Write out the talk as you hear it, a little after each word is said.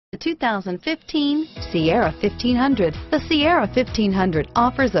The 2015 Sierra 1500. The Sierra 1500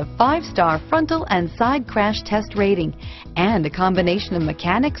 offers a 5-star frontal and side crash test rating and a combination of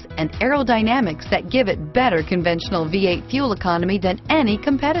mechanics and aerodynamics that give it better conventional V8 fuel economy than any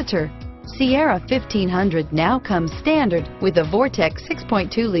competitor. Sierra 1500 now comes standard with a Vortex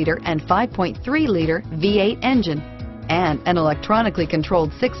 6.2-liter and 5.3-liter V8 engine and an electronically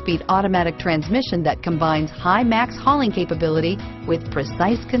controlled 6-speed automatic transmission that combines high max hauling capability with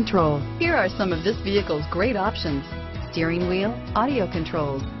precise control. Here are some of this vehicle's great options: steering wheel audio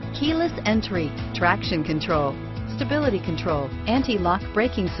controls, keyless entry, traction control, stability control, anti-lock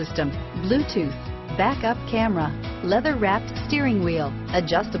braking system, Bluetooth, backup camera, leather-wrapped steering wheel,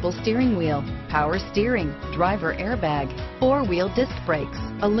 adjustable steering wheel, power steering, driver airbag, 4-wheel disc brakes,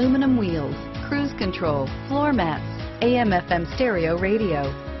 aluminum wheels, cruise control, floor mats, AM/FM stereo radio,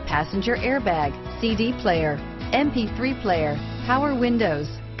 passenger airbag, CD player, MP3 player, power windows.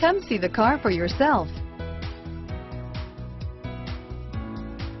 Come see the car for yourself.